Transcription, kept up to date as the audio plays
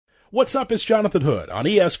What's up? It's Jonathan Hood on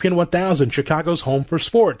ESPN 1000, Chicago's home for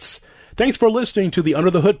sports. Thanks for listening to the Under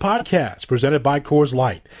the Hood podcast presented by Coors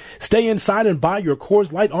Light. Stay inside and buy your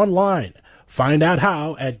Coors Light online. Find out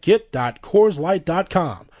how at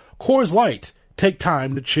get.coorslight.com. Coors Light, take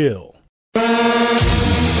time to chill.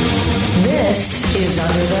 This is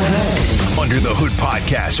Under the Hood. Under the Hood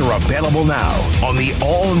podcasts are available now on the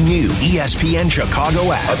all-new ESPN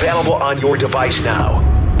Chicago app. Available on your device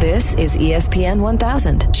now. This is ESPN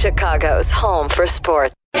 1000, Chicago's home for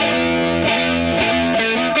sports.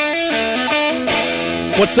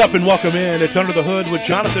 What's up and welcome in. It's Under the Hood with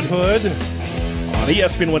Jonathan Hood on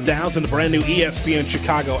ESPN 1000, the brand new ESPN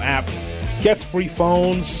Chicago app. Guest-free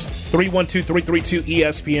phones,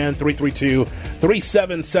 312-332-ESPN,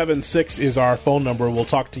 332-3776 is our phone number. We'll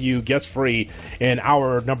talk to you guest-free in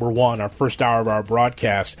hour number one, our first hour of our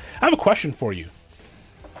broadcast. I have a question for you.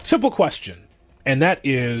 Simple question. And that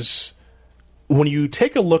is, when you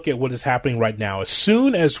take a look at what is happening right now, as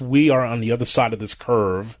soon as we are on the other side of this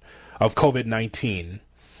curve of COVID-19,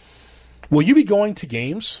 will you be going to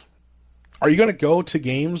games? Are you going to go to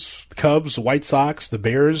games, the Cubs, the White Sox, the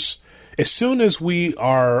Bears? As soon as we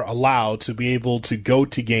are allowed to be able to go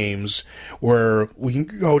to games where we can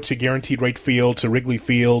go to Guaranteed Rate Field, to Wrigley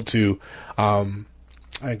Field, to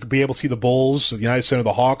be able to see the Bulls, the United Center,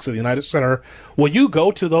 the Hawks at the United Center, will you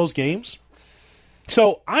go to those games?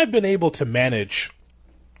 So I've been able to manage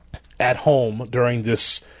at home during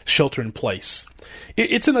this shelter in place.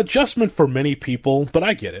 It's an adjustment for many people, but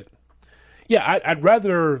I get it. Yeah, I'd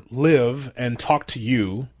rather live and talk to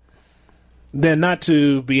you than not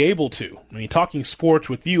to be able to. I mean, talking sports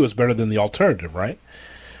with you is better than the alternative, right?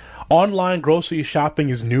 Online grocery shopping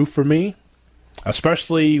is new for me,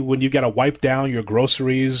 especially when you got to wipe down your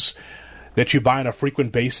groceries that you buy on a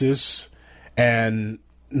frequent basis, and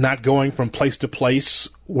not going from place to place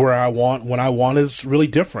where I want, when I want, is really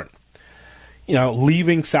different. You know,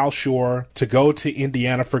 leaving South Shore to go to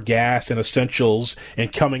Indiana for gas and essentials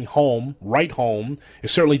and coming home, right home,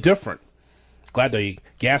 is certainly different. Glad the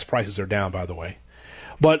gas prices are down, by the way.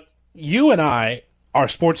 But you and I are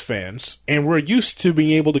sports fans, and we're used to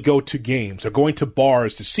being able to go to games or going to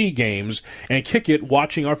bars to see games and kick it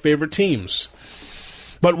watching our favorite teams.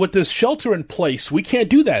 But with this shelter in place, we can't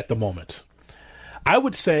do that at the moment. I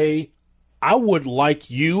would say I would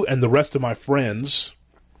like you and the rest of my friends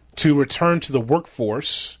to return to the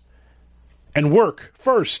workforce and work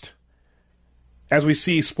first as we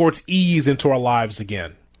see sports ease into our lives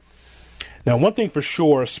again. Now, one thing for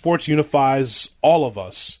sure, sports unifies all of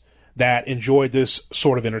us that enjoy this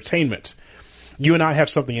sort of entertainment. You and I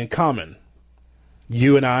have something in common.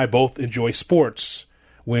 You and I both enjoy sports.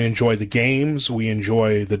 We enjoy the games. We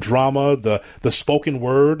enjoy the drama, the spoken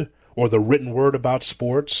word, or the written word about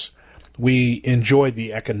sports. We enjoy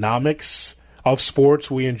the economics of sports.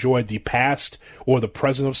 We enjoy the past or the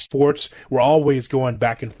present of sports. We're always going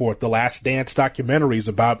back and forth. The Last Dance documentaries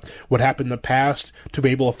about what happened in the past to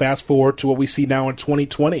be able to fast forward to what we see now in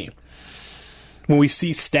 2020. When we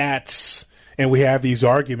see stats and we have these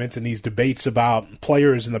arguments and these debates about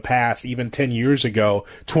players in the past, even 10 years ago,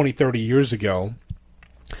 20, 30 years ago,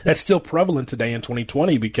 that's still prevalent today in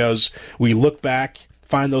 2020 because we look back,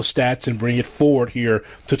 find those stats, and bring it forward here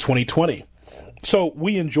to 2020. So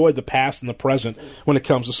we enjoy the past and the present when it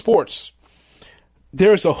comes to sports.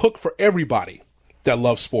 There's a hook for everybody that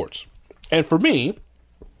loves sports. And for me,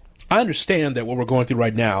 I understand that what we're going through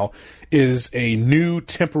right now is a new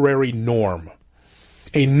temporary norm.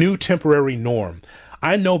 A new temporary norm.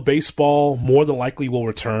 I know baseball more than likely will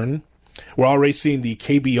return. We're already seeing the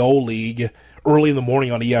KBO League early in the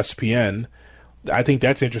morning on ESPN. I think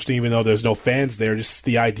that's interesting, even though there's no fans there. Just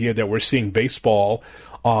the idea that we're seeing baseball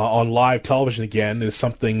on live television again is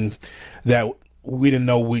something that we didn't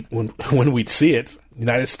know when we'd see it.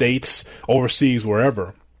 United States, overseas,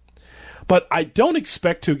 wherever. But I don't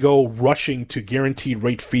expect to go rushing to Guaranteed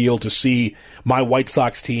Rate Field to see my White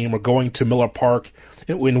Sox team, or going to Miller Park,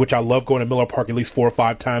 in which I love going to Miller Park at least 4 or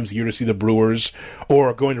 5 times a year to see the Brewers,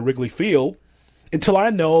 or going to Wrigley Field, until I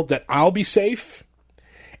know that I'll be safe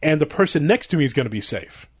and the person next to me is going to be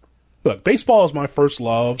safe. Look, baseball is my first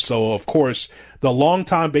love, so of course the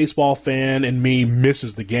longtime baseball fan in me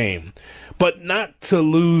misses the game. But not to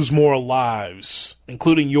lose more lives,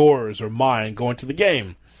 including yours or mine, going to the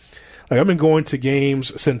game. Like, I've been going to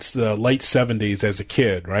games since the late 70s as a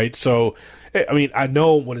kid, right? So, I mean, I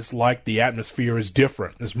know what it's like. The atmosphere is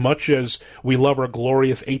different. As much as we love our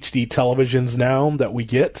glorious HD televisions now that we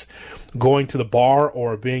get, going to the bar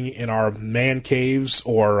or being in our man caves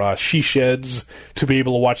or she sheds to be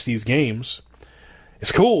able to watch these games,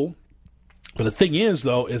 it's cool. But the thing is,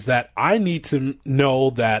 though, is that I need to know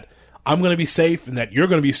that I'm going to be safe and that you're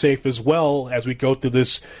going to be safe as well as we go through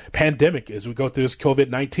this pandemic, as we go through this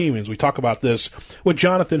COVID-19, as we talk about this with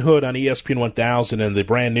Jonathan Hood on ESPN 1000 and the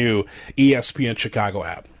brand new ESPN Chicago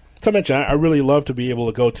app. As I mentioned, I really love to be able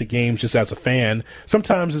to go to games just as a fan,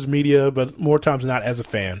 sometimes as media, but more times than not as a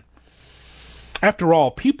fan. After all,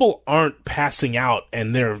 people aren't passing out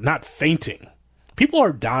and they're not fainting. People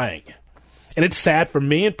are dying. And it's sad for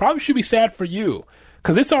me. It probably should be sad for you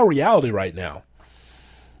because it's our reality right now.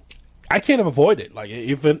 I can't avoid it. Like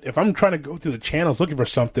if I'm trying to go through the channels looking for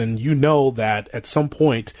something, you know that at some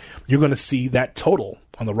point you're going to see that total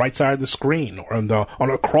on the right side of the screen or on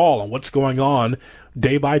a crawl on what's going on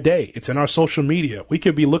day by day. It's in our social media. We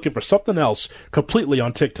could be looking for something else completely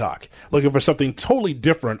on TikTok, looking for something totally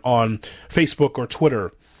different on Facebook or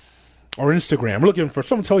Twitter or Instagram. We're looking for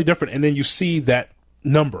something totally different, and then you see that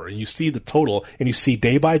number and you see the total and you see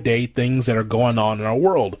day by day things that are going on in our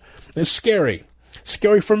world. It's scary.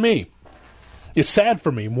 Scary for me. It's sad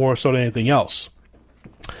for me more so than anything else.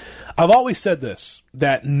 I've always said this,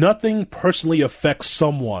 that nothing personally affects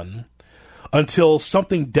someone until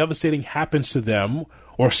something devastating happens to them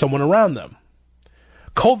or someone around them.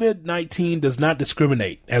 COVID-19 does not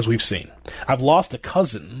discriminate, as we've seen. I've lost a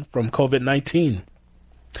cousin from COVID-19.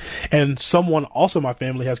 And someone also in my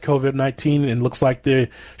family has COVID-19 and looks like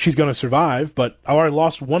she's going to survive, but I already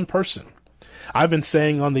lost one person. I've been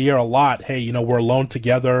saying on the air a lot, hey, we're alone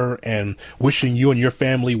together and wishing you and your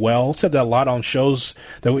family well. I've said that a lot on shows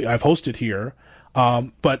that I've hosted here.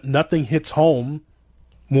 But nothing hits home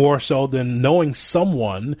more so than knowing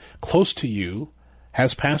someone close to you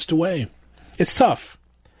has passed away. It's tough.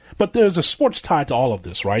 But there's a sports tie to all of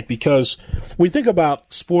this, right? Because we think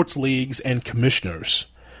about sports leagues and commissioners.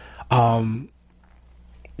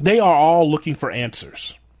 They are all looking for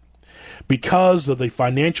answers because of the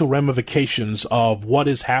financial ramifications of what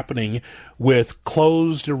is happening with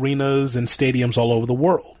closed arenas and stadiums all over the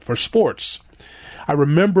world for sports. I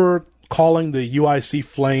remember calling the UIC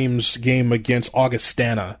Flames game against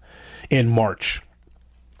Augustana in March,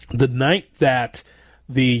 the night that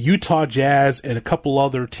the Utah Jazz and a couple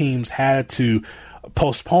other teams had to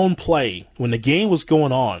postpone play when the game was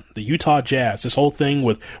going on. The Utah Jazz, this whole thing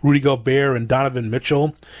with Rudy Gobert and Donovan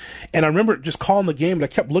Mitchell. And I remember just calling the game, and I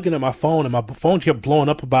kept looking at my phone, and my phone kept blowing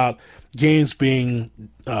up about games being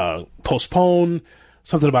postponed,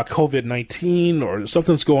 something about COVID-19 or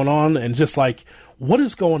something's going on, and just like, what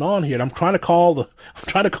is going on here? And I'm trying to call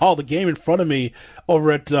the game in front of me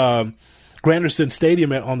over at Granderson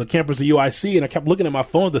Stadium on the campus of UIC, and I kept looking at my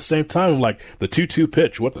phone at the same time. I'm like, the 2-2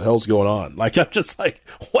 pitch, what the hell's going on? Like, I'm just like,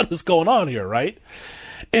 what is going on here, right?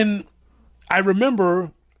 And I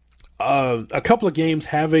remember a couple of games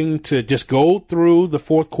having to just go through the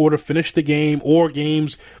fourth quarter, finish the game, or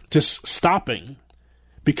games just stopping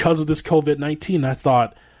because of this COVID-19. I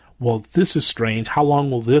thought, well, this is strange. How long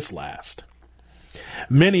will this last?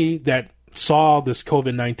 Many that saw this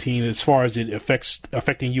COVID-19 as far as it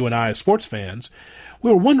affecting you and I as sports fans, we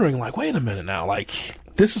were wondering, like, wait a minute now, like,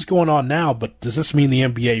 this is going on now, but does this mean the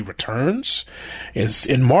NBA returns? Is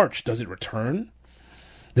in March, does it return?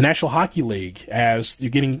 The National Hockey League, as you're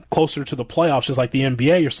getting closer to the playoffs, just like the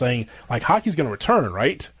NBA, you're saying, like, hockey's going to return,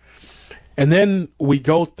 right? And then we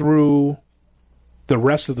go through the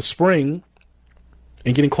rest of the spring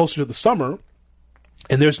and getting closer to the summer,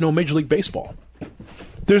 and there's no Major League Baseball.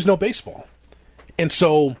 There's no baseball. And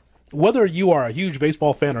so whether you are a huge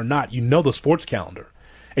baseball fan or not, you know the sports calendar.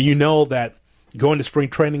 And you know that going to spring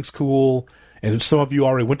training school, and some of you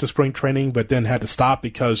already went to spring training but then had to stop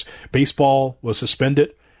because baseball was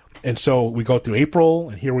suspended. And so we go through April,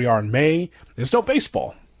 and here we are in May. There's no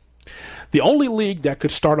baseball. The only league that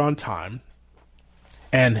could start on time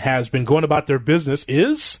and has been going about their business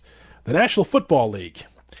is the National Football League.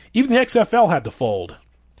 Even the XFL had to fold.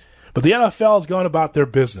 But the NFL has gone about their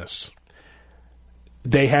business.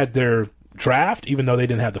 They had their draft, even though they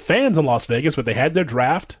didn't have the fans in Las Vegas, but they had their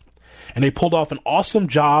draft, and they pulled off an awesome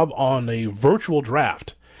job on a virtual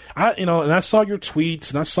draft. And I saw your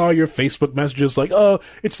tweets, and I saw your Facebook messages like, oh,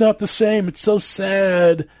 it's not the same. It's so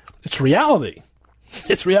sad. It's reality.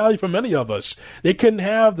 It's reality for many of us. They couldn't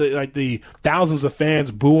have the thousands of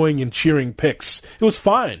fans booing and cheering picks. It was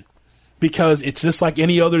fine. Because it's just like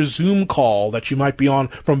any other Zoom call that you might be on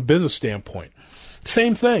from a business standpoint.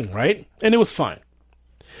 Same thing, right? And it was fine.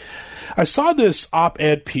 I saw this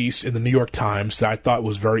op-ed piece in the New York Times that I thought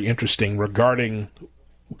was very interesting regarding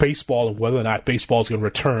baseball and whether or not baseball is going to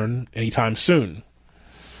return anytime soon.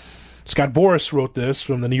 Scott Boras wrote this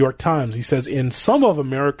from the New York Times. He says, in some of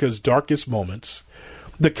America's darkest moments,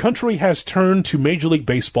 the country has turned to Major League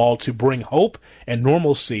Baseball to bring hope and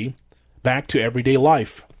normalcy back to everyday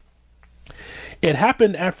life. It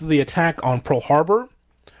happened after the attack on Pearl Harbor,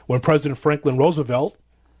 when President Franklin Roosevelt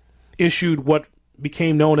issued what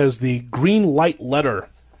became known as the Green Light Letter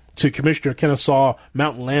to Commissioner Kennesaw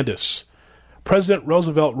Mountain Landis. President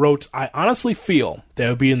Roosevelt wrote, "I honestly feel that it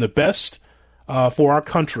would be in the best for our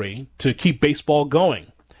country to keep baseball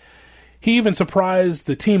going." He even surprised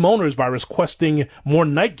the team owners by requesting more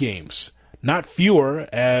night games, not fewer,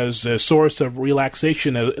 as a source of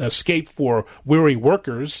relaxation and escape for weary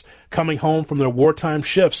workers coming home from their wartime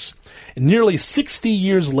shifts. And nearly 60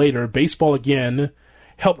 years later, baseball again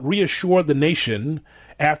helped reassure the nation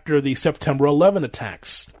after the September 11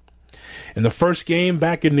 attacks. In the first game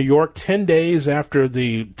back in New York, 10 days after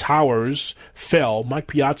the towers fell, Mike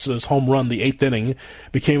Piazza's home run, the 8th inning,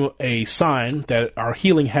 became a sign that our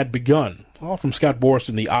healing had begun. All from Scott Boras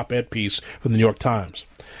in the op-ed piece from the New York Times.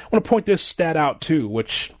 I want to point this stat out, too,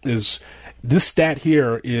 which is, this stat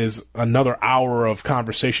here is another hour of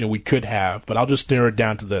conversation we could have, but I'll just narrow it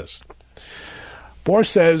down to this. Boras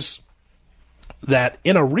says that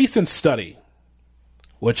in a recent study,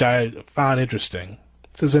 which I found interesting,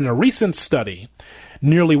 it says in a recent study,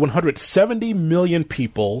 nearly 170 million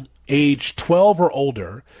people aged 12 or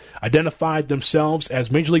older identified themselves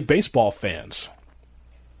as Major League Baseball fans,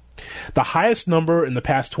 the highest number in the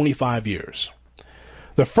past 25 years.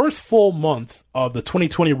 The first full month of the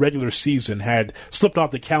 2020 regular season had slipped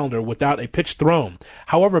off the calendar without a pitch thrown.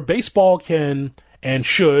 However, baseball can and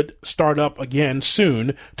should start up again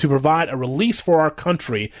soon to provide a release for our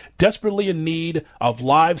country desperately in need of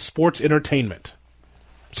live sports entertainment.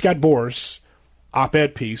 Scott Boras,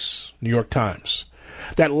 op-ed piece, New York Times.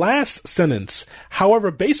 That last sentence,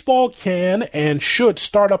 however, baseball can and should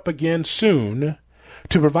start up again soon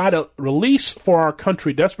to provide a release for our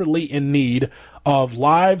country desperately in need of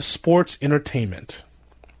live sports entertainment.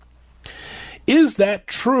 Is that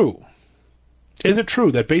true? Is it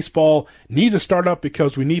true that baseball needs to start up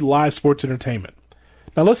because we need live sports entertainment?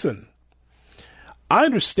 Now listen, I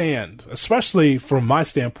understand, especially from my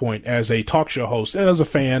standpoint as a talk show host and as a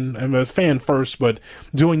fan, I'm a fan first, but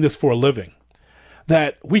doing this for a living,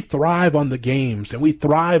 that we thrive on the games and we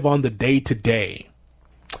thrive on the day-to-day.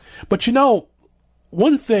 But you know,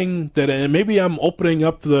 one thing that, and maybe I'm opening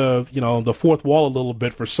up the fourth wall a little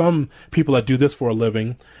bit for some people that do this for a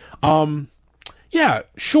living. Yeah,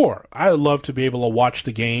 sure. I would love to be able to watch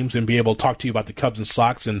the games and be able to talk to you about the Cubs and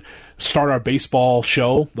Sox and start our baseball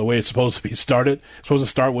show the way it's supposed to be started. It's supposed to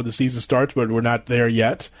start when the season starts, but we're not there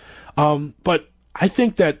yet. But I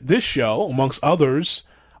think that this show, amongst others,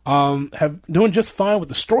 have doing just fine with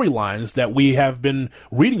the storylines that we have been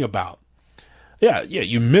reading about. Yeah,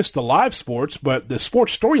 you missed the live sports, but the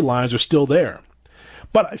sports storylines are still there.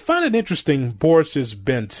 But I find it interesting, Boris's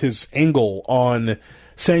bent, his angle on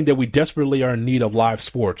saying that we desperately are in need of live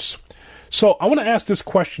sports. So I want to ask this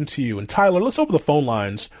question to you. And Tyler, let's open the phone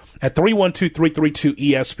lines at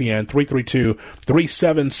 312-332-ESPN.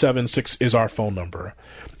 332-3776 is our phone number.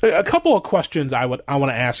 A couple of questions I want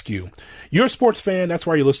to ask you. You're a sports fan. That's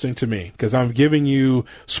why you're listening to me, because I'm giving you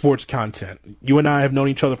sports content. You and I have known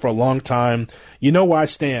each other for a long time. You know where I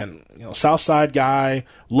stand. Southside guy,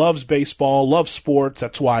 loves baseball, loves sports.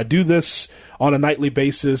 That's why I do this on a nightly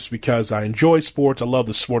basis, because I enjoy sports. I love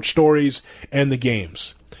the sports stories and the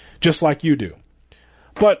games, just like you do.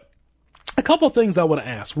 But a couple of things I want to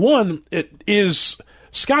ask. One, it is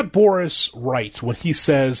Scott Boras right when he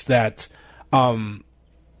says that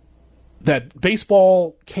that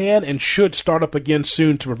baseball can and should start up again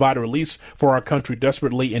soon to provide a release for our country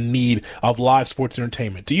desperately in need of live sports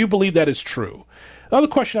entertainment. Do you believe that is true? Another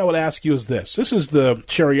question I would ask you is this. This is the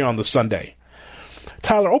cherry on the sundae.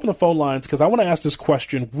 Tyler, open the phone lines because I want to ask this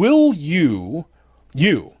question. Will you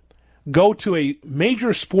go to a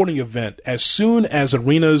major sporting event as soon as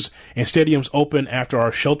arenas and stadiums open after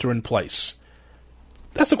our shelter in place?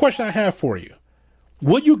 That's the question I have for you.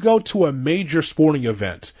 Will you go to a major sporting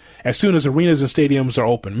event as soon as arenas and stadiums are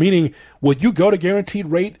open? Meaning, will you go to Guaranteed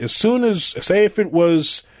Rate as soon as, say if it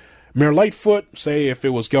was Mayor Lightfoot, say if it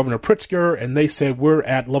was Governor Pritzker, and they said we're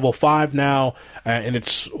at level 5 now, and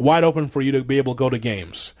it's wide open for you to be able to go to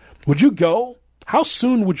games. Would you go? How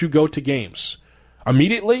soon would you go to games?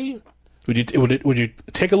 Immediately? Would you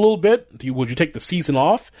take a little bit? Would you take the season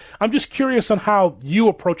off? I'm just curious on how you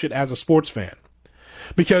approach it as a sports fan.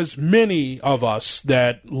 Because many of us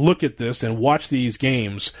that look at this and watch these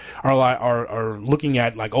games are looking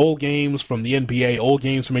at like old games from the NBA, old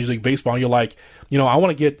games from Major League Baseball, and you're like, I want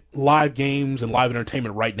to get live games and live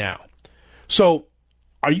entertainment right now. So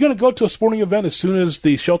are you going to go to a sporting event as soon as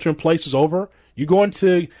the shelter in place is over? You going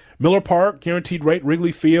to Miller Park, Guaranteed Rate,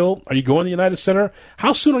 Wrigley Field? Are you going to the United Center?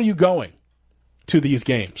 How soon are you going to these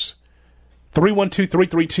games?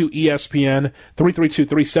 312-332-ESPN,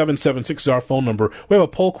 332-3776 is our phone number. We have a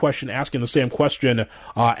poll question asking the same question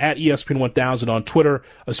at ESPN 1000 on Twitter.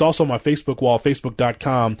 It's also on my Facebook wall,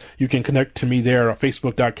 facebook.com. You can connect to me there,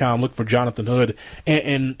 facebook.com. Look for Jonathan Hood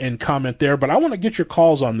and comment there. But I want to get your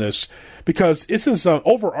calls on this because this is an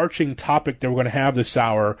overarching topic that we're going to have this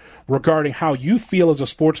hour regarding how you feel as a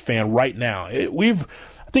sports fan right now. I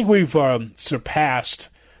think we've surpassed.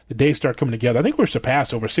 The days start coming together. I think we're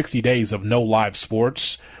surpassed over 60 days of no live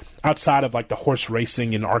sports outside of like the horse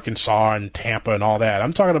racing in Arkansas and Tampa and all that.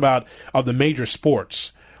 I'm talking about of the major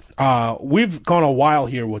sports. We've gone a while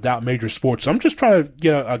here without major sports. So I'm just trying to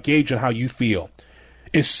get a gauge on how you feel.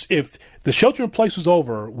 If the shelter in place was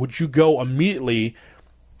over, would you go immediately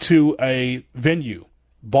to a venue,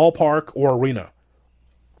 ballpark or arena?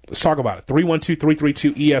 Let's talk about it.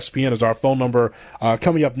 312-332-ESPN is our phone number.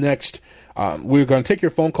 Coming up next, we're going to take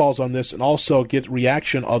your phone calls on this and also get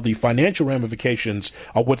reaction of the financial ramifications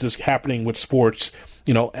of what is happening with sports,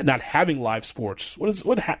 not having live sports.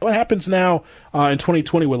 What happens now in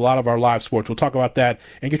 2020 with a lot of our live sports? We'll talk about that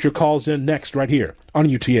and get your calls in next right here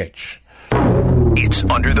on UTH. It's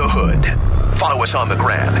Under the Hood. Follow us on the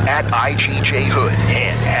gram at IGJHood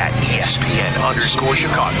and at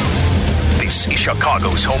ESPN_Chicago. This is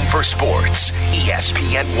Chicago's home for sports,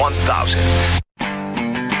 ESPN 1000.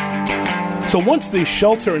 So once the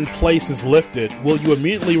shelter in place is lifted, will you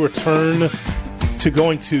immediately return to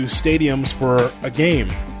going to stadiums for a game?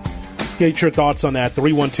 Get your thoughts on that.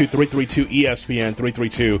 312-332-ESPN,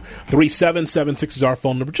 332-3776 is our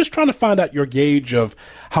phone number. Just trying to find out your gauge of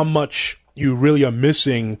how much you really are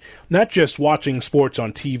missing, not just watching sports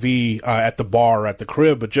on TV at the bar or at the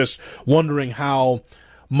crib, but just wondering how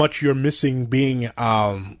much you're missing being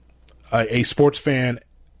a sports fan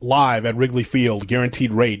live at Wrigley Field,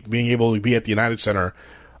 guaranteed rate, being able to be at the United Center.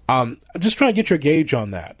 I'm just trying to get your gauge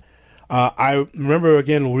on that. I remember,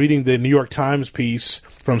 again, reading the New York Times piece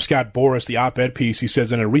from Scott Boras, the op-ed piece. He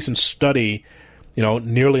says in a recent study,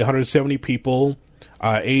 nearly 170 people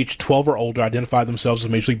aged 12 or older identify themselves as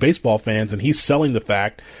Major League Baseball fans, and he's selling the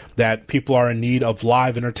fact that people are in need of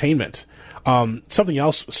live entertainment. Something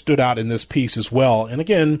else stood out in this piece as well. And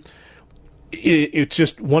again, it's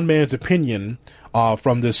just one man's opinion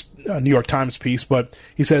from this New York Times piece, but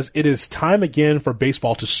he says it is time again for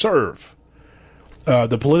baseball to serve.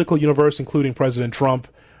 The political universe, including President Trump,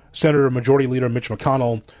 Senator Majority Leader Mitch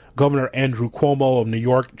McConnell, Governor Andrew Cuomo of New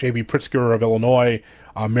York, J.B. Pritzker of Illinois,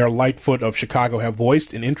 Mayor Lightfoot of Chicago have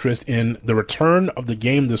voiced an interest in the return of the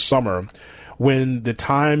game this summer when the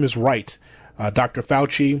time is right. Dr.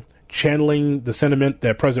 Fauci, channeling the sentiment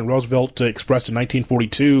that President Roosevelt expressed in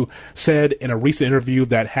 1942, said in a recent interview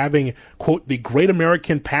that having, quote, the great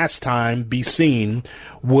American pastime be seen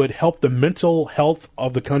would help the mental health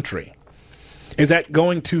of the country. Is that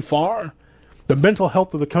going too far? The mental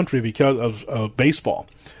health of the country because of baseball.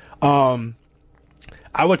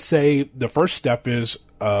 I would say the first step is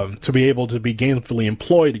to be able to be gainfully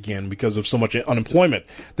employed again because of so much unemployment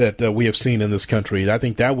that we have seen in this country. I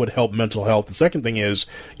think that would help mental health. The second thing is,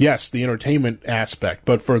 yes, the entertainment aspect.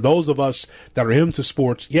 But for those of us that are into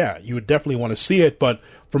sports, yeah, you would definitely want to see it. But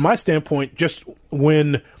from my standpoint, just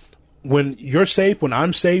when you're safe, when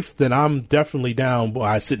I'm safe, then I'm definitely down.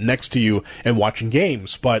 I sit next to you and watching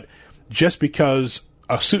games. But just because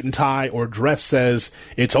a suit and tie or dress says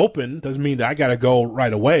it's open doesn't mean that I got to go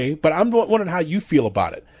right away. But I'm wondering how you feel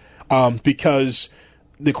about it. Because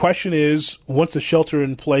the question is, once the shelter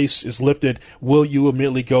in place is lifted, will you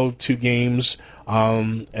immediately go to games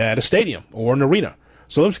at a stadium or an arena?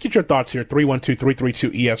 So let's get your thoughts here,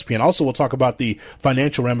 312-332-ESPN. Also, we'll talk about the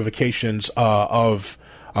financial ramifications of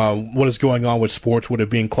what is going on with sports with it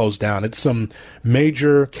being closed down. It's some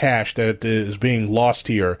major cash that is being lost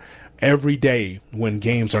here every day when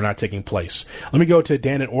games are not taking place. Let me go to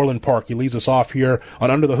Dan at Orland Park. He leaves us off here on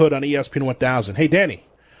Under the Hood on ESPN 1000. Hey, Danny.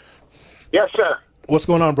 Yes, sir. What's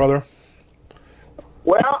going on, brother?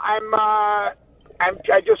 Well, I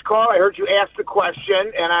just called. I heard you ask the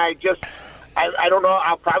question, and I don't know.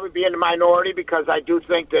 I'll probably be in the minority because I do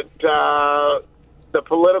think that the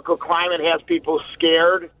political climate has people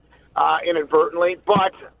scared inadvertently.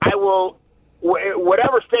 But I will,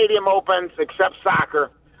 whatever stadium opens except soccer,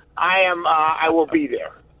 I will be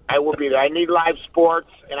there. I will be there. I need live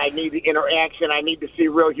sports, and I need the interaction. I need to see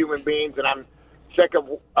real human beings, and I'm sick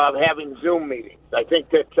of having Zoom meetings. I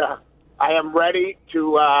think that I am ready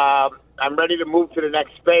to. I'm ready to move to the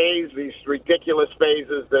next phase. These ridiculous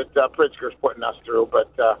phases that Pritzker's putting us through.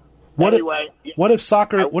 But anyway, what if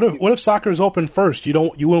soccer? What if soccer is open first? You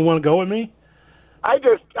wouldn't want to go with me? I'm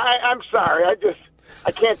sorry.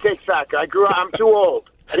 I can't take soccer. I'm too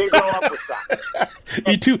old. I didn't grow up with soccer.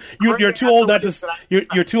 You're too old not to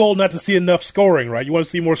you're too old not to see enough scoring, right? You want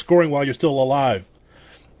to see more scoring while you're still alive.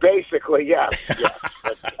 Basically, yes.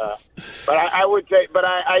 But I would say, but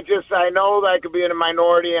I know that I could be in a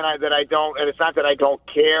minority, and that I don't. And it's not that I don't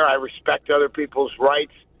care. I respect other people's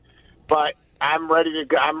rights, but I'm ready to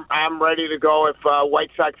go. I'm ready to go. If White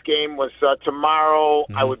Sox game was tomorrow,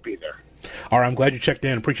 I would be there. All right, I'm glad you checked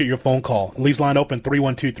in. Appreciate your phone call. Leaves line open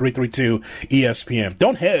 312-332-ESPN.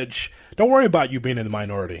 Don't hedge. Don't worry about you being in the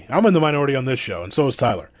minority. I'm in the minority on this show, and so is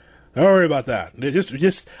Tyler. Don't worry about that. I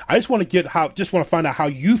just want to find out how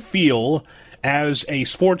you feel as a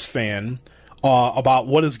sports fan about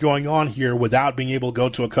what is going on here without being able to go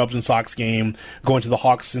to a Cubs and Sox game, going to the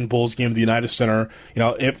Hawks and Bulls game at the United Center. You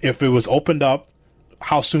know, if it was opened up,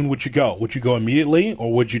 how soon would you go? Would you go immediately,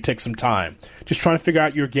 or would you take some time? Just trying to figure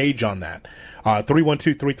out your gauge on that.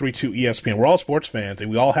 312-332-ESPN. We're all sports fans, and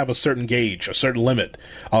we all have a certain gauge, a certain limit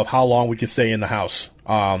of how long we can stay in the house,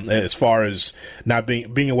 as far as not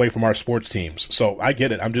being away from our sports teams. So I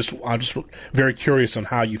get it. I'm just very curious on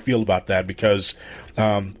how you feel about that, because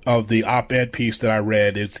of the op-ed piece that I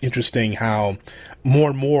read. It's interesting how more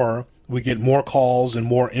and more we get more calls and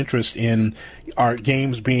more interest in our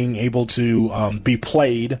games being able to be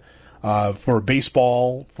played, for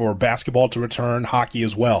baseball, for basketball to return, hockey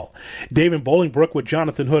as well. Dave in Bolingbrook with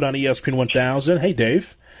Jonathan Hood on ESPN 1000. Hey,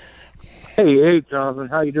 Dave. Hey, Jonathan.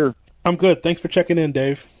 How you doing? I'm good. Thanks for checking in,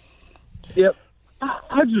 Dave. Yep.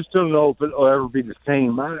 I just don't know if it'll ever be the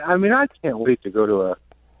same. I mean, I can't wait to go to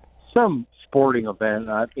some sporting event.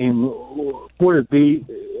 I mean, would it be?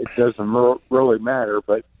 It doesn't really matter,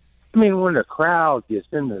 but I mean, when the crowd gets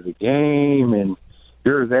into the game and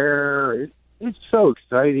you're there, it's so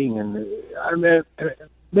exciting, and I mean, it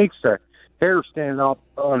makes the hair stand up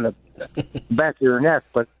on the back of your neck.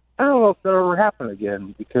 But I don't know if that'll ever happen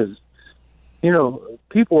again, because, you know,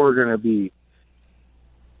 people are going to be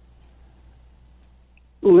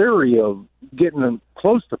leery of getting them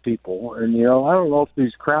close to people. And, you know, I don't know if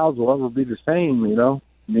these crowds will ever be the same, you know.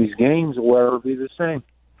 These games will ever be the same.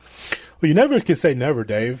 Well, you never can say never,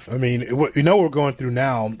 Dave. I mean, you know what we're going through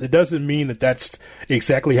now. It doesn't mean that that's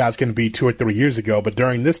exactly how it's going to be 2 or 3 years ago. But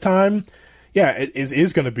during this time, yeah, it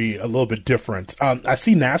is going to be a little bit different. I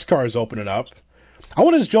see NASCAR is opening up. I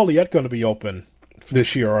wonder, is Joliet going to be open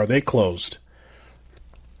this year, or are they closed?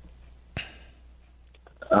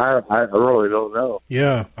 I really don't know.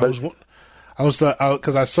 Yeah, I was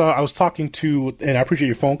talking to, and I appreciate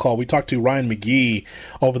your phone call. We talked to Ryan McGee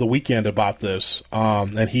over the weekend about this,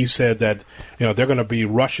 and he said that, you know, they're going to be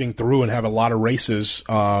rushing through and have a lot of races,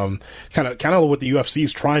 kind of what the UFC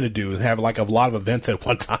is trying to do, and have like a lot of events at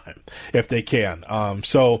one time if they can.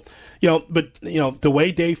 So, you know, but you know, the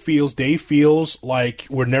way Dave feels like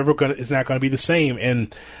it's not going to be the same,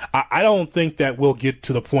 and I don't think that we'll get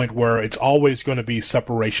to the point where it's always going to be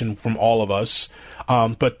separation from all of us.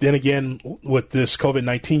 But then again, with this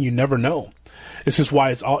COVID-19, you never know. This is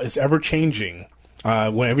why it's ever changing.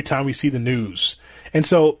 Every time we see the news, and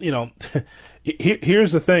so, you know,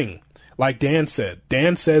 here's the thing. Like Dan said,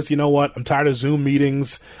 Dan says, you know what? I'm tired of Zoom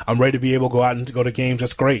meetings. I'm ready to be able to go out and to go to games.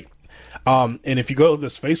 That's great. And if you go to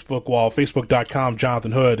this Facebook wall, facebook.com,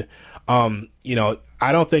 Jonathan Hood, you know,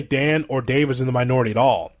 I don't think Dan or Dave is in the minority at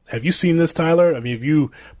all. Have you seen this, Tyler? I mean, have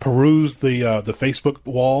you perused the Facebook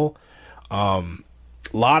wall? A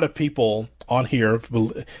lot of people on here,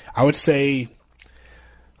 I would say,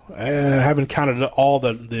 I haven't counted all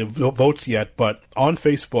the votes yet, but on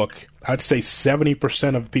Facebook, I'd say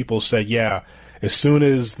 70% of people say, yeah, as soon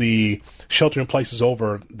as the shelter in place is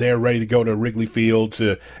over, they're ready to go to Wrigley Field,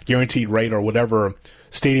 to Guaranteed Rate or whatever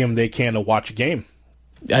stadium they can to watch a game.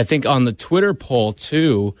 I think on the Twitter poll,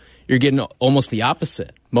 too, you're getting almost the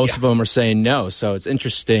opposite. Most of them are saying no, so it's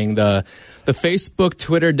interesting, the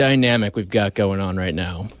Facebook-Twitter dynamic we've got going on right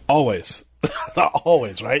now. Always.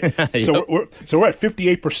 Always, right? Yep. So we're at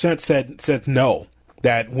 58% said no,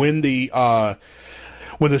 that when the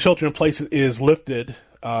shelter in place is lifted,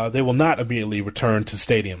 they will not immediately return to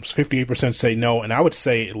stadiums. 58% say no, and I would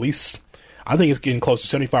say at least, I think it's getting close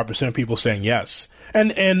to 75% of people saying yes.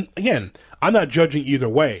 And again, I'm not judging either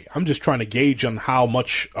way. I'm just trying to gauge on how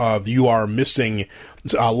much you are missing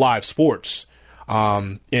live sports.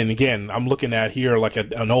 And again, I'm looking at here like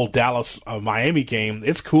an old Dallas Miami game.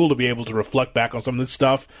 It's cool to be able to reflect back on some of this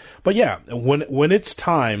stuff. But yeah, when it's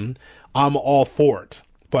time, I'm all for it.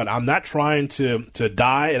 But I'm not trying to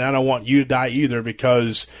die, and I don't want you to die either,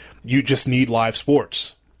 because you just need live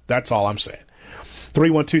sports. That's all I'm saying.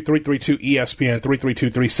 312-332-ESPN,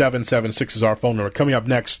 332-3776 is our phone number. Coming up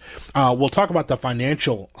next, we'll talk about the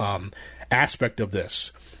financial aspect of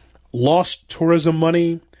this. Lost tourism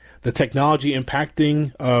money, the technology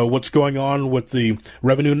impacting what's going on with the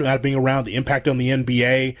revenue not being around, the impact on the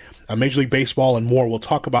NBA, Major League Baseball, and more. We'll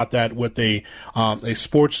talk about that with a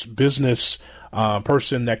sports business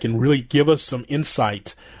person that can really give us some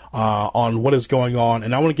insight on what is going on.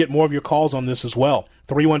 And I want to get more of your calls on this as well.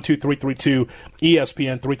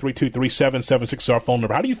 312-332-ESPN, 332-3776 is our phone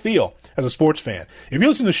number. How do you feel as a sports fan? If you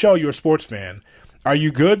listen to the show, you're a sports fan. Are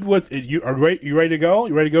you good with you? Are you ready to go?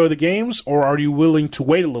 You ready to go to the games, or are you willing to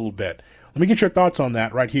wait a little bit? Let me get your thoughts on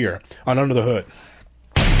that right here on Under the Hood.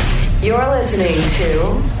 You're listening to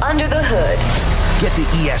Under the Hood. Get the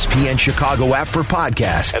ESPN Chicago app for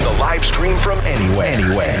podcasts and the live stream from anywhere.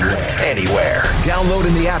 Download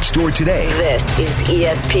in the App Store today. This is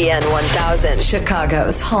ESPN 1000,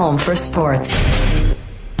 Chicago's home for sports.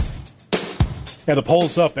 Yeah, the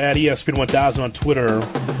poll's up at ESPN 1000 on Twitter.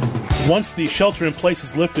 Once the shelter in place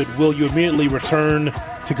is lifted, will you immediately return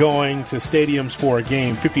to going to stadiums for a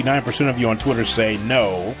game? 59% of you on Twitter say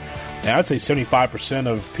no. And I'd say 75%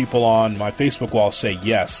 of people on my Facebook wall say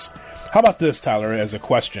yes. How about this, Tyler, as a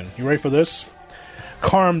question? You ready for this?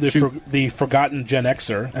 Carm, the forgotten Gen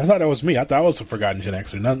Xer. I thought that was me. I thought I was a forgotten Gen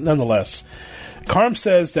Xer. Nonetheless, Carm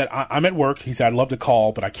says that I'm at work. He said, I'd love to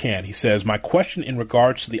call, but I can't. He says, my question in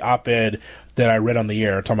regards to the op-ed that I read on the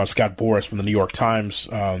air, talking about Scott Boras from the New York Times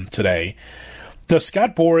today. Does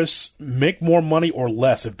Scott Boras make more money or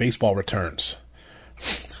less if baseball returns?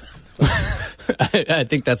 I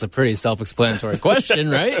think that's a pretty self-explanatory question,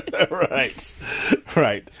 right? Right.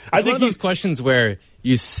 I think one of those questions where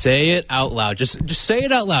you say it out loud. Just say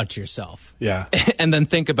it out loud to yourself. Yeah. And then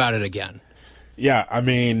think about it again. Yeah, I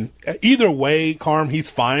mean, either way, Carm, he's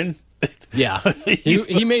fine. Yeah.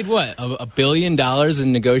 he made what? $1 billion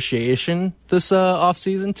in negotiation this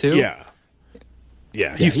offseason, too? Yeah.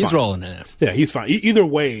 Yeah, he's rolling in it. Yeah, he's fine. Either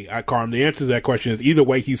way, Carm, the answer to that question is either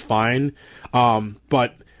way, he's fine.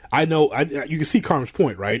 But I know you can see Carm's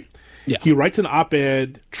point, right? Yeah. He writes an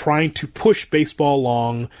op-ed trying to push baseball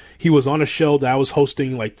along. He was on a show that I was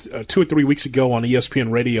hosting like 2 or 3 weeks ago on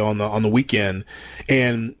ESPN Radio on the weekend,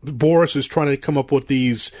 and Boras is trying to come up with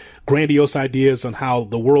these grandiose ideas on how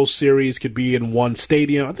the World Series could be in one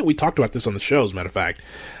stadium. I think we talked about this on the show, as a matter of fact,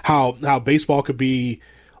 how baseball could be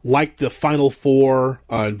like the Final Four,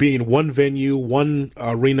 and being in one venue, one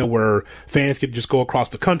arena where fans could just go across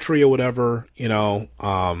the country or whatever,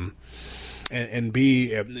 and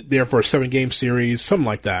be there for a 7-game series, something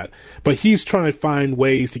like that. But he's trying to find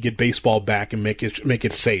ways to get baseball back and make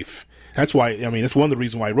it safe. That's why, it's one of the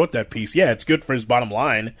reasons why I wrote that piece. Yeah, it's good for his bottom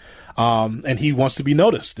line, and he wants to be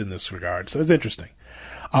noticed in this regard. So it's interesting.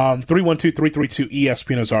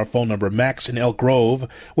 312-332-ESPN is our phone number. Max in Elk Grove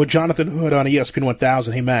with Jonathan Hood on ESPN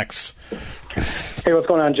 1000. Hey, Max. Hey, what's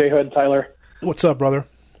going on, Jay Hood, Tyler? What's up, brother?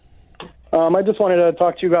 I just wanted to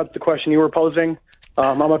talk to you about the question you were posing.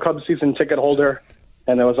 I'm a Cubs season ticket holder,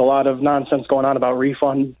 and there was a lot of nonsense going on about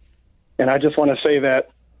refund. And I just want to say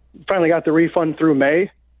that finally got the refund through May,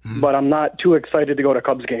 but I'm not too excited to go to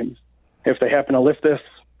Cubs games. If they happen to lift this,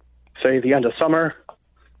 say, the end of summer,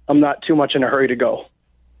 I'm not too much in a hurry to go.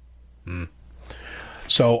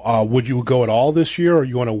 So would you go at all this year, or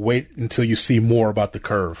you want to wait until you see more about the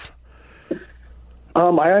curve? I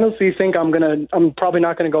honestly think I'm probably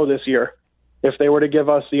not going to go this year. If they were to give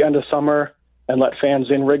us the end of summer and let fans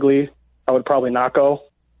in Wrigley, I would probably not go,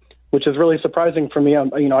 which is really surprising for me.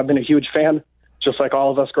 I've been a huge fan, just like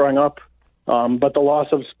all of us growing up. But the loss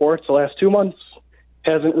of sports the last 2 months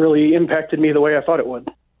hasn't really impacted me the way I thought it would.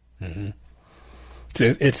 Mm-hmm.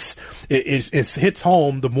 It hits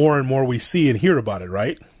home the more and more we see and hear about it,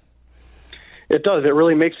 right? It does. It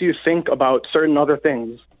really makes you think about certain other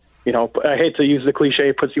things. I hate to use the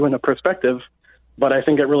cliche, puts you in a perspective, but I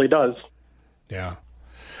think it really does. Yeah.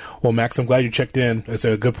 Well, Max, I'm glad you checked in. It's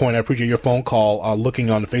a good point. I appreciate your phone call. Looking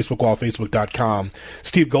on the Facebook wall, facebook.com.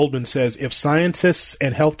 Steve Goldman says, if scientists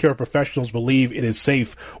and healthcare professionals believe it is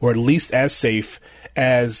safe, or at least as safe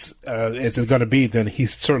as it's going to be, then he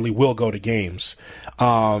certainly will go to games.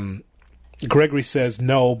 Gregory says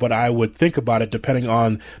no, but I would think about it depending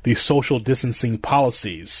on the social distancing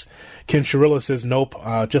policies. Ken Chirilla says nope.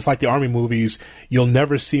 Just like the Army movies, you'll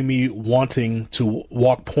never see me wanting to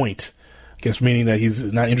walk point. I guess meaning that he's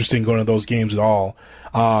not interested in going to those games at all.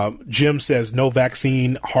 Jim says no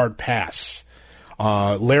vaccine, hard pass.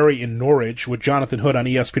 Larry in Norwich with Jonathan Hood on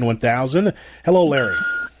ESPN 1000. Hello, Larry.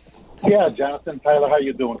 Yeah, Jonathan, Tyler, how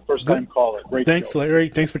you doing? First-time caller. Great Thanks, show. Larry.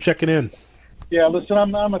 Thanks for checking in. Yeah, listen,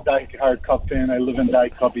 I'm a die-hard Cub fan. I live in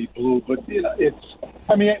die-Cubby blue, but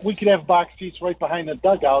we could have box seats right behind the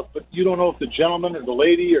dugout, but you don't know if the gentleman or the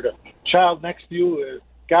lady or the child next to you,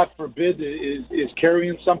 God forbid, is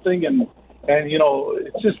carrying something, and And,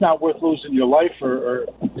 it's just not worth losing your life or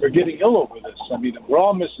getting ill over this. I mean, we're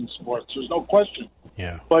all missing sports. There's no question.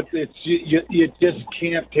 Yeah. But it's you just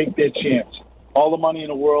can't take that chance. All the money in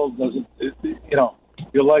the world doesn't,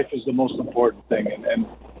 your life is the most important thing.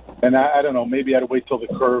 And I don't know, maybe I'd wait till the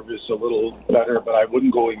curve is a little better, but I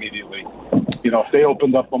wouldn't go immediately. If they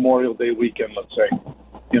opened up Memorial Day weekend, let's say,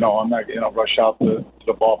 I'm not going to rush out to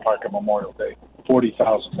the ballpark on Memorial Day.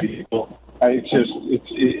 40,000 people. It's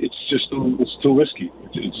too risky.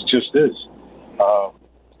 It just is.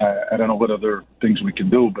 I don't know what other things we can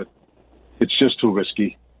do, but it's just too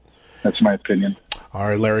risky. That's my opinion. All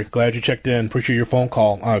right, Larry, glad you checked in. Appreciate your phone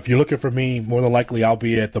call. If you're looking for me, more than likely I'll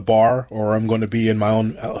be at the bar or I'm going to be in my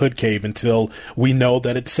own hood cave until we know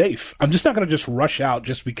that it's safe. I'm just not going to just rush out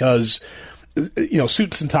just because,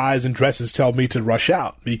 suits and ties and dresses tell me to rush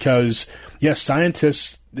out because, yes,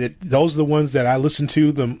 scientists, those are the ones that I listen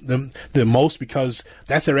to the most because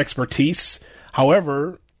that's their expertise.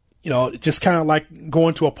 However, just kind of like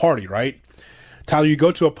going to a party, right? Tyler, you go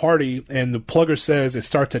to a party and the plugger says it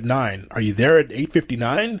starts at 9. Are you there at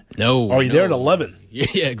 8:59? No. Or are you there at 11?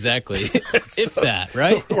 Yeah, exactly. If that,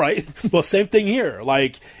 right? Right. Well, same thing here.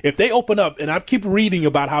 Like, if they open up, and I keep reading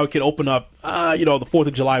about how it can open up, the 4th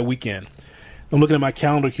of July weekend. I'm looking at my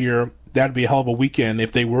calendar here. That'd be a hell of a weekend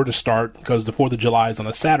if they were to start because the 4th of July is on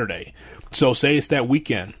a Saturday. So say it's that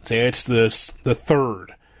weekend. Say it's the 3rd.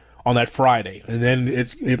 On that Friday, and then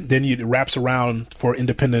it wraps around for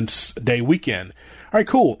Independence Day weekend. All right,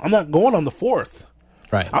 cool. I'm not going on the 4th.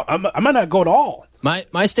 Right. I might not go at all.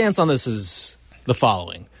 My stance on this is the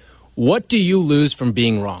following. What do you lose from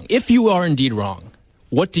being wrong? If you are indeed wrong,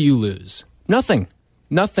 what do you lose? Nothing.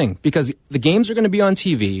 Nothing. Because the games are going to be on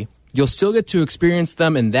TV. You'll still get to experience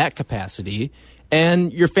them in that capacity.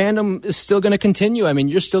 And your fandom is still going to continue. I mean,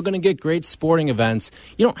 you're still going to get great sporting events.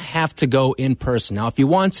 You don't have to go in person. Now, if you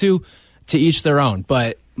want to each their own.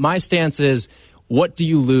 But my stance is, what do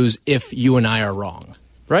you lose if you and I are wrong?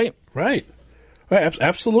 Right? Right.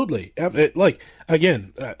 Absolutely.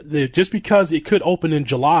 Just because it could open in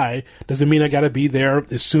July doesn't mean I got to be there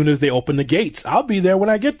as soon as they open the gates. I'll be there when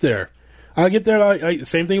I get there. I'll get there.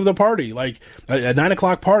 Same thing with a party. Like a 9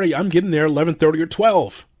 o'clock party, I'm getting there 11:30 or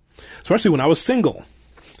 12. Especially when I was single,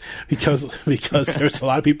 because there's a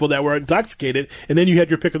lot of people that were intoxicated, and then you had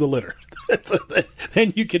your pick of the litter.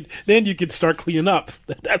 then you could start cleaning up.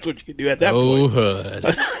 That's what you can do at that point. Hood.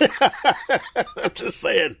 I'm just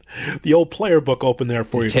saying, the old player book open there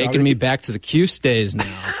for you. Taking me back to the Cuse days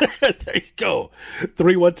now. There you go.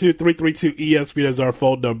 312-332-ESPN is our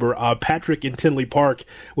phone number. Patrick in Tinley Park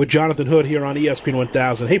with Jonathan Hood here on ESPN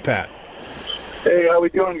 1000. Hey, Pat. Hey, how we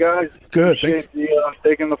doing, guys? Good. Appreciate you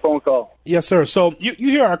taking the phone call. Yes, sir. So you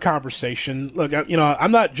hear our conversation. Look,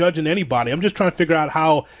 I'm not judging anybody. I'm just trying to figure out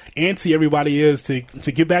how antsy everybody is to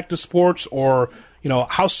get back to sports, or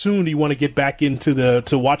how soon do you want to get back into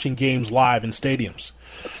to watching games live in stadiums?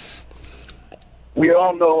 We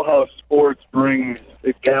all know how sports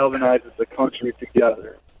it galvanizes the country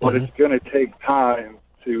together, but it's going to take time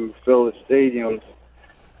to fill the stadiums.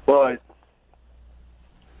 But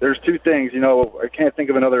there's two things, I can't think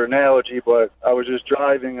of another analogy, but I was just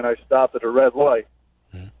driving and I stopped at a red light.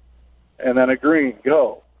 And then a green,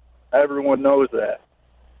 go. Everyone knows that.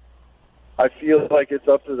 I feel like it's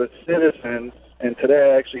up to the citizens, and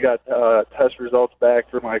today I actually got test results back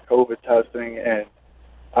for my COVID testing, and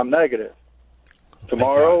I'm negative.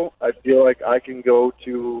 Tomorrow, I feel like I can go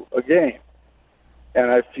to a game. And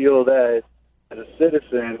I feel that as a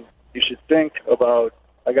citizen, you should think about,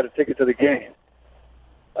 I got a ticket to the game.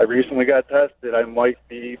 I recently got tested. I might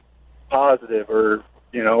be positive, or,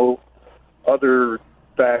 other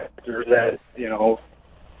factors that, the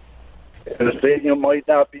stadium might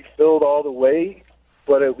not be filled all the way,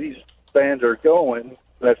 but at least fans are going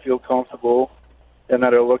that feel comfortable and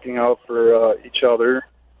that are looking out for each other.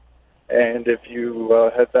 And if you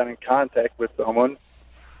have been in contact with someone,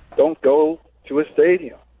 don't go to a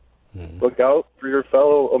stadium. Look out for your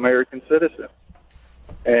fellow American citizen.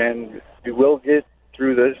 And you will get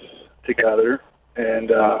through this together,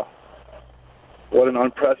 and what an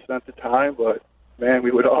unprecedented time, but man,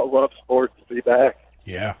 we would all love sports to be back.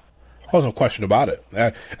 Yeah. Oh, no question about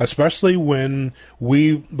it. Especially when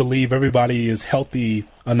we believe everybody is healthy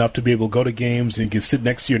enough to be able to go to games and can sit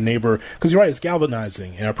next to your neighbor. Because you're right, it's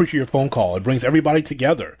galvanizing, and I appreciate your phone call. It brings everybody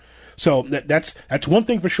together. So that's one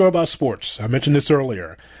thing for sure about sports. I mentioned this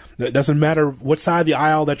earlier. It doesn't matter what side of the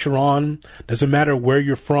aisle that you're on. Doesn't matter where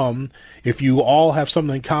you're from. If you all have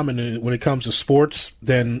something in common when it comes to sports,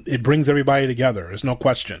 then it brings everybody together. There's no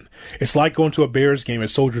question. It's like going to a Bears game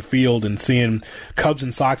at Soldier Field and seeing Cubs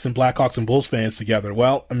and Sox and Blackhawks and Bulls fans together.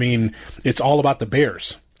 Well, I mean, it's all about the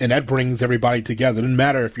Bears. And that brings everybody together. It doesn't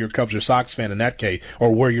matter if you're a Cubs or Sox fan in that case,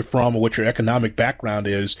 or where you're from, or what your economic background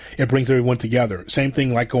is. It brings everyone together. Same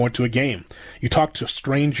thing like going to a game. You talk to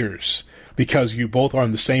strangers because you both are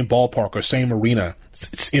in the same ballpark or same arena.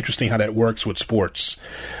 It's interesting how that works with sports.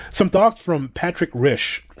 Some thoughts from Patrick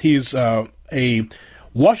Risch. He's a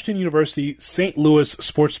Washington University St. Louis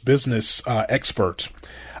sports business expert.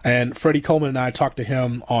 And Freddie Coleman and I talked to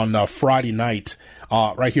him on Friday night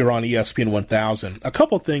right here on ESPN 1000. A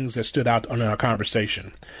couple of things that stood out in our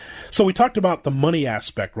conversation. So we talked about the money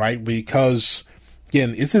aspect, right? Because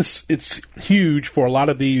again, it's huge for a lot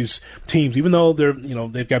of these teams, even though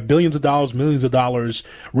they've got billions of dollars, millions of dollars,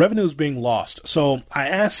 revenue is being lost. So I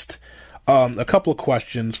asked a couple of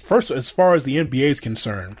questions. First, as far as the NBA is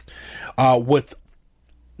concerned, with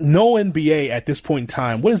no NBA at this point in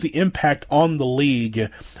time, what is the impact on the league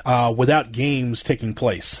without games taking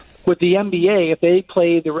place? With the NBA, if they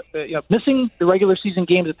play missing the regular season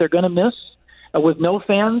games that they're going to miss with no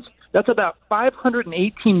fans, that's about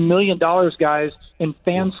 $518 million, guys, in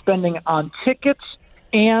fan spending on tickets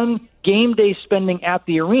and game day spending at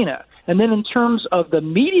the arena. And then in terms of the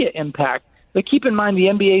media impact, but keep in mind the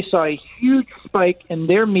NBA saw a huge spike in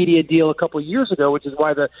their media deal a couple of years ago, which is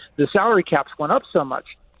why the salary caps went up so much.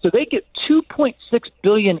 So they get $2.6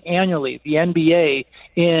 billion annually, the NBA,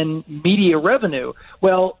 in media revenue.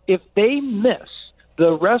 Well, if they miss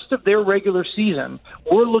the rest of their regular season,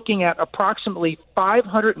 we're looking at approximately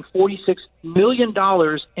 $546 million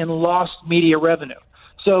in lost media revenue.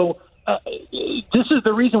 So this is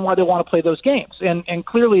the reason why they want to play those games. And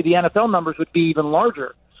clearly the NFL numbers would be even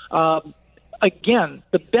larger. Again,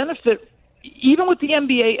 the benefit, even with the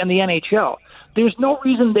NBA and the NHL, there's no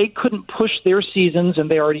reason they couldn't push their seasons, and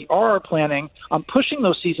they already are planning on pushing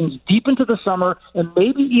those seasons deep into the summer and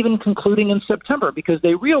maybe even concluding in September, because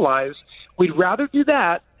they realize we'd rather do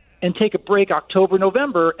that and take a break October,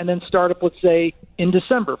 November, and then start up, let's say, in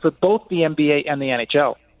December for both the NBA and the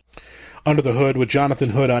NHL. Under the Hood with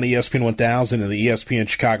Jonathan Hood on ESPN 1000 and the ESPN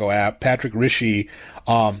Chicago app. Patrick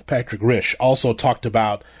Risch also talked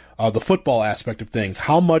about the football aspect of things.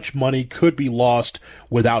 How much money could be lost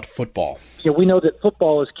without football? Yeah, we know that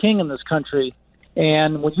football is king in this country,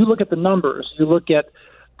 and when you look at the numbers, you look at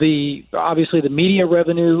obviously the media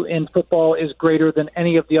revenue in football is greater than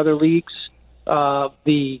any of the other leagues.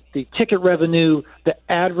 The ticket revenue, the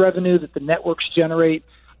ad revenue that the networks generate.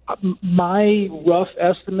 My rough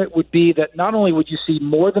estimate would be that not only would you see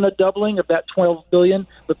more than a doubling of that $12 billion,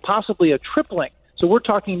 but possibly a tripling. So we're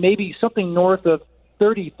talking maybe something north of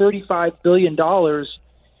 $35 billion.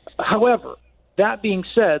 However, that being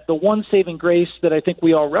said, the one saving grace that I think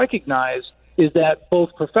we all recognize is that both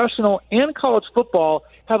professional and college football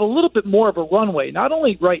have a little bit more of a runway, not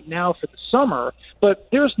only right now for the summer, but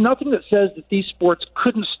there's nothing that says that these sports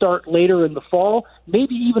couldn't start later in the fall,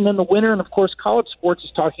 maybe even in the winter. And, of course, college sports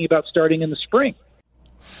is talking about starting in the spring.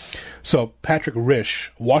 So Patrick Risch,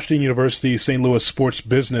 Washington University St. Louis sports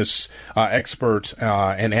business expert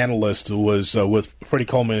and analyst, who was with Freddie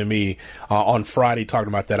Coleman and me on Friday talking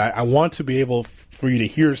about that. I want to be able for you to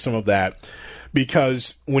hear some of that,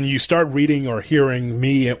 because when you start reading or hearing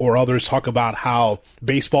me or others talk about how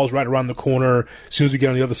baseball's right around the corner, as soon as we get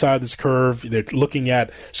on the other side of this curve, they're looking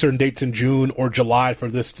at certain dates in June or July for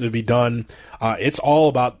this to be done. It's all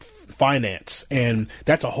about finance, and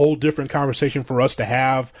that's a whole different conversation for us to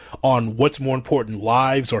have on what's more important,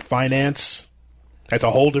 lives or finance. That's a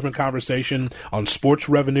whole different conversation on sports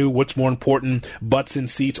revenue, what's more important, butts in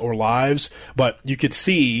seats or lives. But you could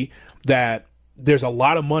see that there's a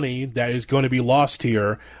lot of money that is going to be lost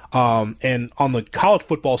here. And on the college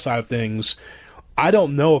football side of things, I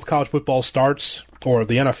don't know if college football starts or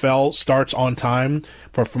the NFL starts on time.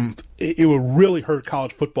 It would really hurt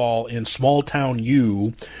college football in small town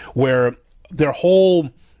U, where their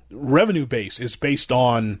whole revenue base is based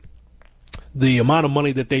on the amount of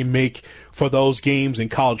money that they make for those games in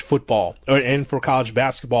college football and for college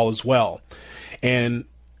basketball as well. And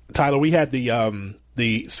Tyler, we had the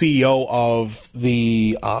CEO of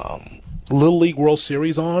the Little League World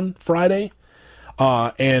Series on Friday,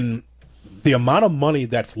 and the amount of money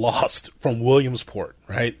that's lost from Williamsport,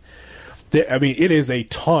 right? It is a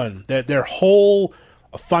ton. That their whole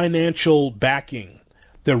financial backing,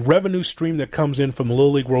 the revenue stream that comes in from the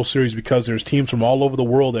Little League World Series, because there's teams from all over the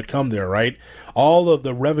world that come there, right? All of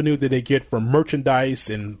the revenue that they get from merchandise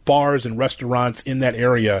and bars and restaurants in that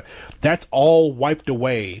area, that's all wiped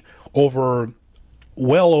away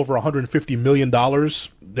well over $150 million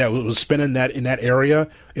that was spent in that area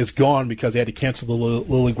is gone because they had to cancel the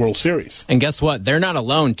Little League World Series. And guess what? They're not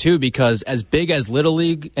alone, too, because as big as Little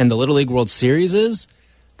League and the Little League World Series is,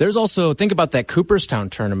 There's also, think about that Cooperstown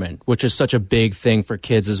tournament, which is such a big thing for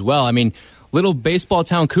kids as well. I mean, little baseball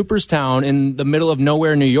town Cooperstown in the middle of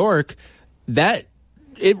nowhere, New York, that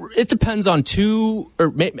it depends on 2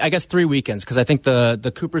 or I guess 3 weekends, because I think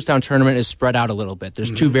the Cooperstown tournament is spread out a little bit. There's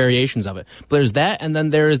 2 variations of it. But there's that, and then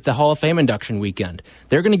there's the Hall of Fame induction weekend.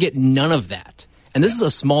 They're going to get none of that. And this is a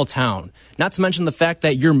small town, not to mention the fact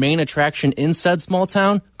that your main attraction in said small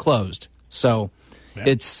town closed. So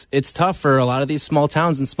it's tough for a lot of these small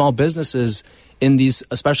towns and small businesses in these,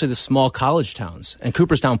 especially the small college towns. And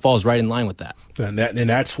Cooperstown falls right in line with that. And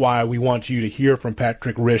that's why we want you to hear from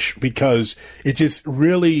Patrick Risch, because it just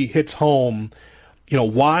really hits home,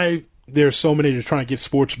 why there's so many to try and get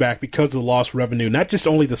sports back because of the lost revenue, not just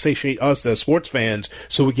only to satiate us as sports fans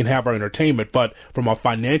so we can have our entertainment, but from a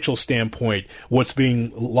financial standpoint, what's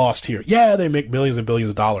being lost here. Yeah, they make millions and billions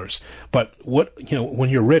of dollars, but when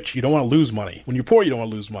you're rich, you don't want to lose money. When you're poor, you don't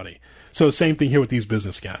want to lose money. So same thing here with these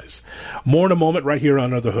business guys. More in a moment right here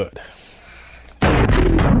on Under the Hood.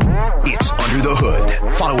 It's Under the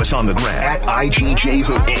Hood. Follow us on the gram at IGJ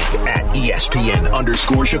Hood and at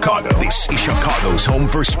ESPN_Chicago. This is Chicago's home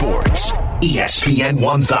for sports. ESPN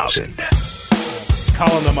 1000.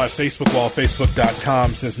 Colin on my Facebook wall,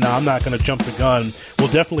 facebook.com, says, "Nah, I'm not going to jump the gun. We'll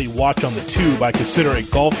definitely watch on the tube. I consider a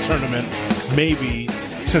golf tournament maybe,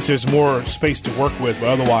 since there's more space to work with, but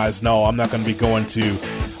otherwise, no, I'm not going to be going to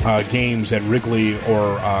games at Wrigley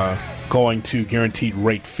or going to Guaranteed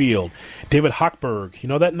Rate Field." David Hochberg, you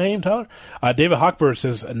know that name, Tyler? David Hochberg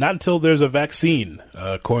says, "Not until there's a vaccine,"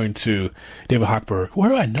 according to David Hochberg.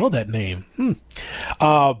 Where do I know that name?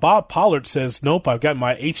 Bob Pollard says, "Nope, I've got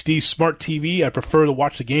my HD smart TV. I prefer to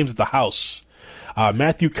watch the games at the house."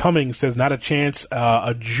 Matthew Cummings says, "Not a chance.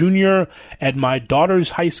 A junior at my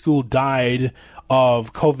daughter's high school died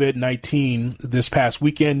of COVID-19 this past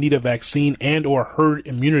weekend. Need a vaccine and or herd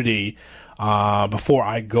immunity before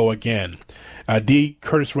I go again." D.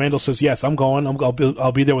 Curtis Randall says, "Yes, I'm going.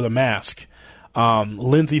 I'll be there with a mask."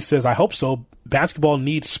 Lindsay says, "I hope so. Basketball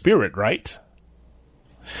needs spirit, right?"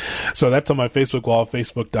 So that's on my Facebook wall,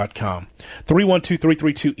 facebook.com.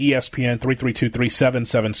 312-332-ESPN,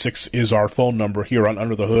 332-3776 is our phone number here on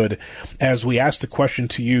Under the Hood. As we ask the question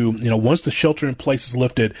to you, once the shelter in place is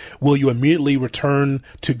lifted, will you immediately return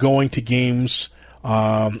to going to games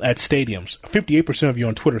at stadiums? 58% of you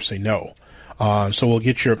on Twitter say no. So we'll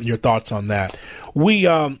get your thoughts on that.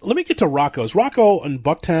 Let me get to Rocco's. Rocco in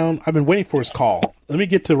Bucktown, I've been waiting for his call. Let me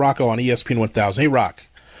get to Rocco on ESPN 1000. Hey, Rock.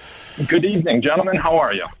 Good evening, gentlemen. How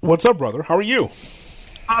are you? What's up, brother? How are you?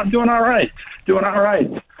 I'm doing all right.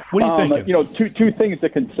 What are you thinking? Two things to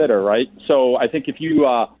consider, right? So I think if you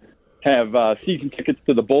have season tickets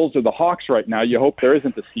to the Bulls or the Hawks right now, you hope there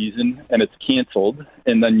isn't a season and it's canceled,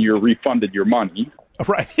 and then you're refunded your money.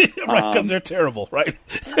 Right, because they're terrible, right?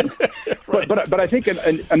 Right. But I think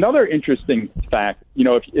another interesting fact,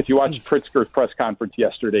 if you watched Pritzker's press conference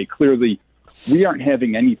yesterday, clearly we aren't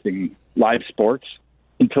having anything live sports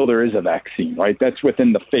until there is a vaccine, right? That's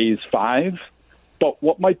within the phase 5. But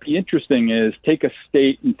what might be interesting is take a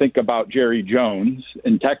state and think about Jerry Jones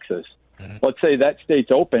in Texas. Let's say that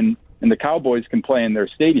state's open and the Cowboys can play in their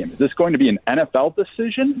stadium. Is this going to be an NFL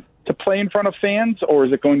decision to play in front of fans, or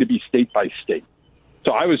is it going to be state by state?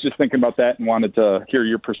 So I was just thinking about that and wanted to hear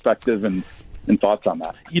your perspective and thoughts on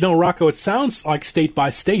that. Rocco, it sounds like state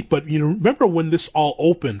by state, but remember when this all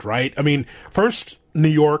opened, right? I mean, first New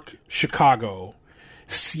York, Chicago,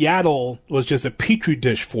 Seattle was just a petri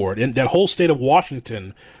dish for it, and that whole state of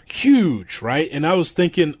Washington, huge, right? And I was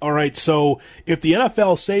thinking, all right, so if the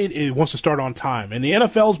NFL say it wants to start on time, and the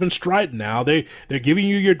NFL's been striding now, they're giving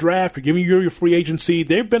you your draft, they're giving you your free agency,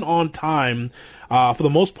 they've been on time for the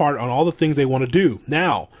most part on all the things they want to do.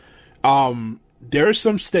 Now, there's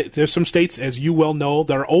some states, as you well know,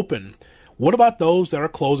 that are open. What about those that are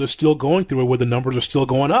closed, are still going through it, where the numbers are still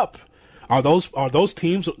going up? Are those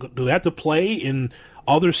teams, do they have to play in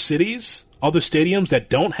other cities, other stadiums that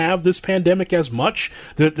don't have this pandemic as much?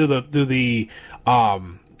 Do the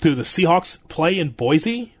Seahawks play in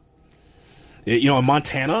Boise? In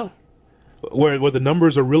Montana, where the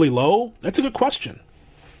numbers are really low? That's a good question.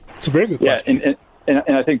 It's a very good question. Yeah,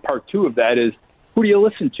 and I think part 2 of that is, who do you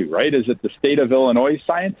listen to, right? Is it the state of Illinois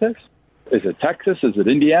scientists? Is it Texas? Is it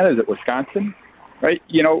Indiana? Is it Wisconsin? Right?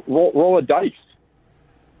 Roll a dice.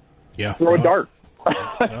 Yeah. Throw a dart.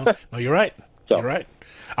 No, you're right. So, you're right.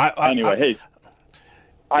 Hey,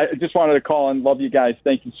 I just wanted to call and love you guys.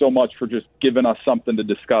 Thank you so much for just giving us something to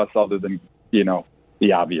discuss other than,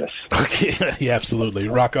 the obvious. Okay. Yeah, absolutely.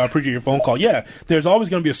 Rocco, I appreciate your phone call. Yeah, there's always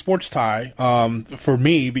going to be a sports tie for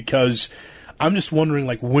me, because I'm just wondering,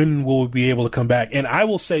 when will we be able to come back? And I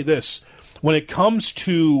will say this, when it comes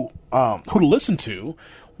to who to listen to,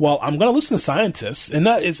 well, I'm going to listen to scientists, and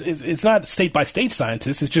that is it's not state by state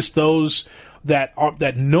scientists. It's just those that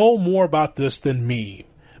know more about this than me,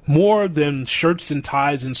 more than shirts and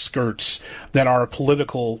ties and skirts that are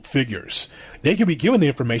political figures. They can be given the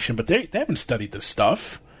information, but they haven't studied this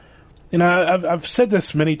stuff. And I've said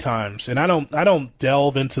this many times, and I don't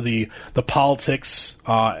delve into the politics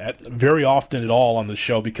very often at all on the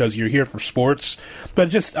show because you're here for sports. But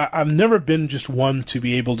just I've never been just one to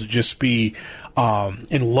be able to just be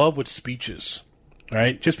in love with speeches.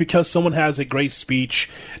 Right? Just because someone has a great speech,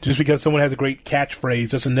 just because someone has a great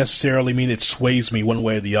catchphrase doesn't necessarily mean it sways me one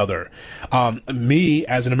way or the other. Me,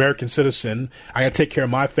 as an American citizen, I gotta take care of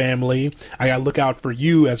my family. I gotta look out for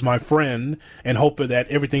you as my friend and hope that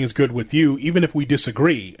everything is good with you, even if we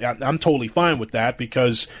disagree. I'm totally fine with that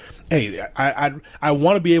because, hey, I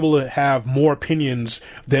want to be able to have more opinions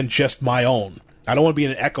than just my own. I don't want to be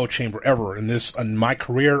in an echo chamber ever in my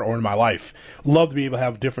career or in my life. Love to be able to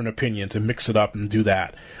have different opinions and mix it up and do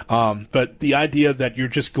that. But the idea that you're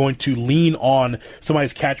just going to lean on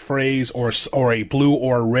somebody's catchphrase or a blue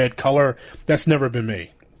or a red color, that's never been me.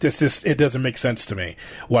 It doesn't make sense to me.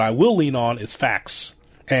 What I will lean on is facts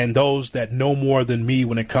and those that know more than me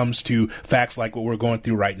when it comes to facts like what we're going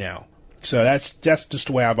through right now. So that's just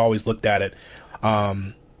the way I've always looked at it.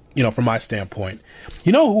 From my standpoint.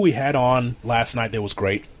 You know who we had on last night that was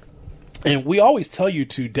great? And we always tell you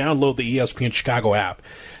to download the ESPN Chicago app.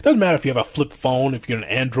 Doesn't matter if you have a flip phone, if you're an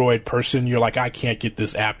Android person, you're like, I can't get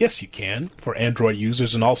this app. Yes, you can, for Android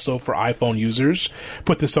users and also for iPhone users.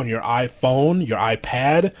 Put this on your iPhone, your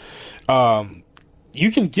iPad.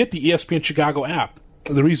 You can get the ESPN Chicago app.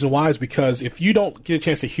 The reason why is because if you don't get a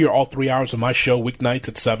chance to hear all 3 hours of my show weeknights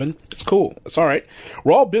at 7, it's cool. It's all right.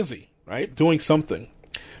 We're all busy, right? Doing something.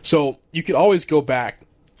 So you could always go back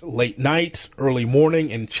late night, early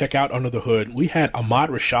morning, and check out Under the Hood. We had Ahmad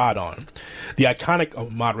Rashad on, the iconic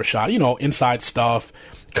Ahmad Rashad, inside stuff,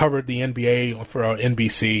 covered the NBA for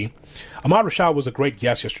NBC. Ahmad Rashad was a great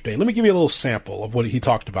guest yesterday. Let me give you a little sample of what he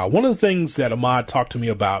talked about. One of the things that Ahmad talked to me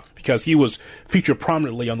about, because he was featured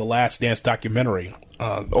prominently on the Last Dance documentary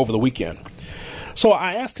over the weekend. So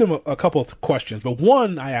I asked him a couple of questions, but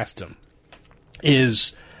one I asked him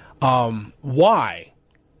is why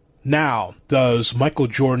now does Michael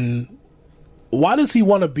Jordan, why does he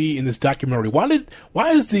want to be in this documentary? Why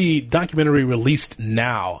is the documentary released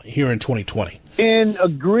now here in 2020? In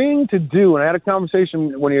agreeing to do, and I had a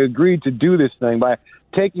conversation when he agreed to do this thing by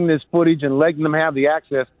taking this footage and letting them have the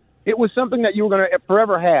access, it was something that you were going to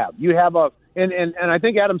forever have. You have and I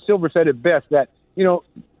think Adam Silver said it best that,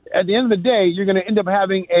 at the end of the day, you're going to end up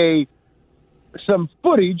having some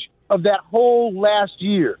footage of that whole last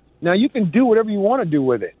year. Now, you can do whatever you want to do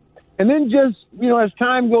with it. And then just, as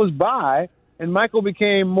time goes by and Michael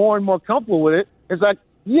became more and more comfortable with it, it's like,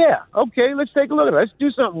 yeah, okay, let's take a look at it. Let's do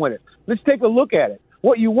something with it. Let's take a look at it.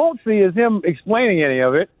 What you won't see is him explaining any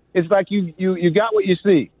of it. It's like you got what you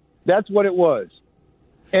see. That's what it was.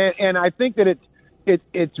 And I think that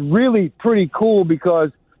it's really pretty cool because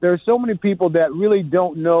there are so many people that really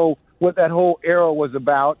don't know what that whole era was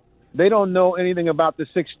about. They don't know anything about the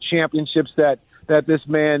 6 championships that this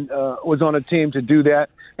man was on a team to do that.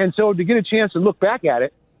 And so to get a chance to look back at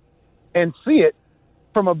it and see it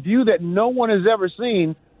from a view that no one has ever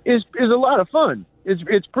seen is a lot of fun.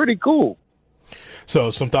 It's pretty cool. So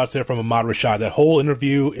some thoughts there from Ahmad Rashad. That whole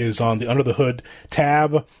interview is on the Under the Hood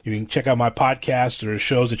tab. You can check out my podcast or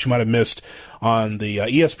shows that you might have missed on the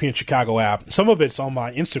ESPN Chicago app. Some of it's on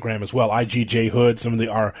my Instagram as well, IGJ Hood, some of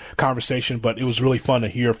our conversation, but it was really fun to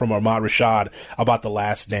hear from Ahmad Rashad about The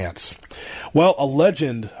Last Dance. Well, a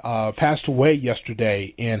legend passed away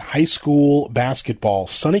yesterday in high school basketball.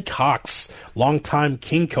 Sonny Cox, longtime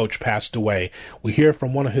King coach, passed away. We hear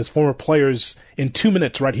from one of his former players in 2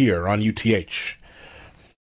 minutes right here on UTH.